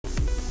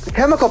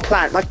Chemical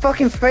plant, my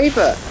fucking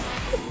favorite.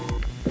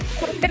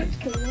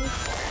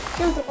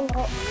 Shows up a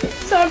lot.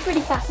 So I'm pretty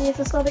happy as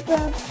a Sonic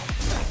man.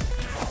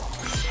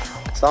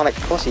 Sonic,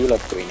 of course you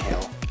love Green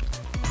Hill.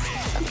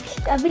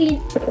 I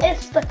mean,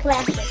 it's the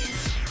classic.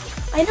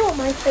 I know what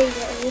my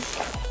favorite is.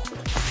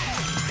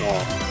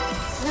 What?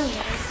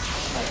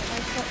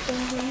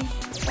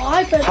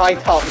 I don't know. High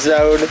top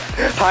zone.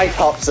 High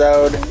top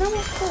zone. I know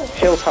what's called.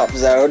 Hilltop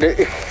zone.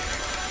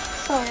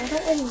 Sorry, I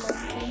don't really know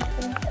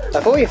anything. I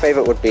thought your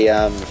favorite would be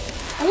I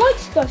like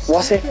Sky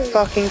what's it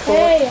fucking called?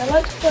 Hey, I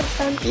like Sky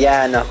Sand.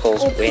 Yeah,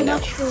 Knuckles. Or We know.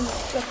 Mushroom,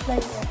 the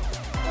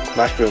flavor.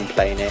 Mushroom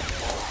Planet.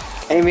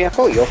 Amy, I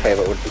thought your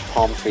favorite would be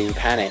Palm Tree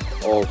Panic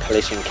or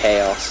Collision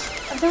Chaos.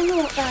 I don't know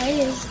what that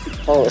is.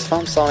 Oh, it's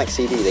from Sonic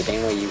CD, the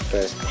game where you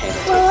first came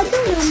into Well, I don't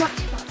know existence. much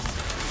about it.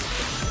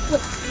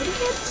 Wait, what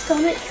is it?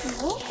 Sonic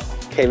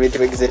what? Came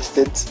into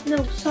existence.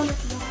 No, Sonic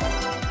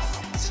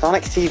what?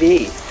 Sonic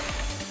CD.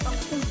 Oh,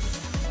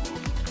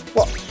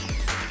 What?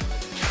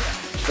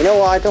 You know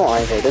what? I don't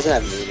like it. It doesn't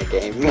have me in the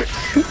game.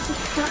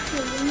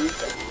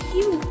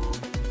 you.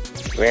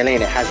 Really?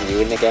 And it has you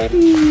in the game?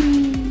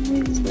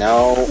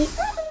 No.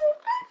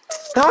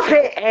 Stop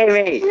it,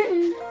 Amy!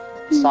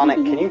 Sonic,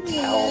 can you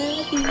tell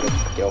your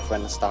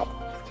girlfriend to stop?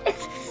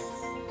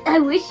 I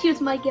wish she was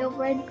my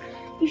girlfriend.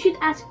 You should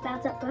ask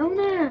about that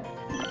boner.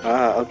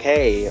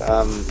 Okay,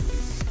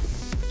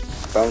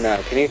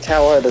 Bono, can you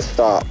tell her to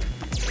stop?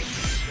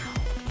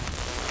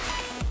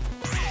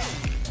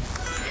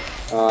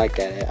 Oh, I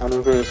get it. I'm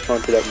not gonna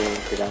respond to that name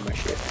because I'm a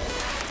shit.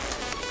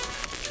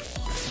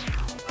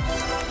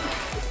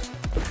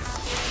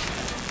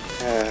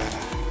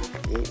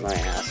 Eat my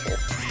asshole.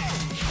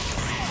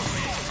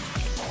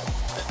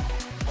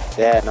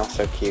 Yeah, not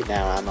so cute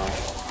now, am I?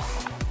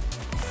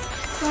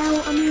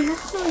 Well, I mean,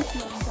 that's nice.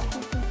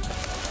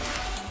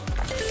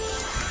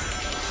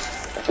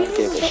 I don't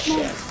give a bit more shit.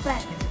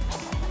 respect.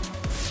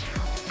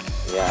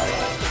 Yeah,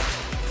 right.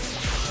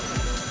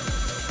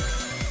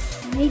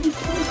 Maybe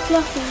call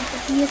Fluffy,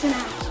 but he is an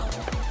asshole.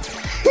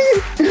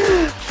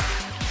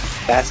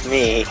 That's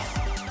me.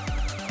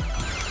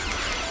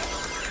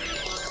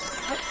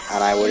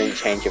 And I wouldn't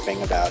change a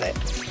thing about it.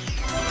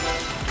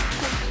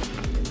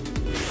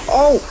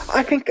 Oh,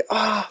 I think.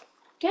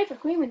 Care for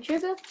cream and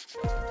sugar?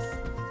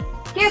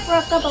 Care for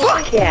a cup of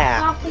Fuck yeah!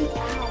 coffee?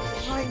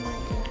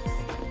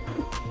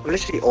 I'm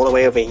literally all the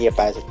way over here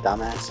by this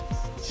dumbass.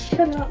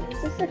 Shut up,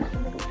 is this a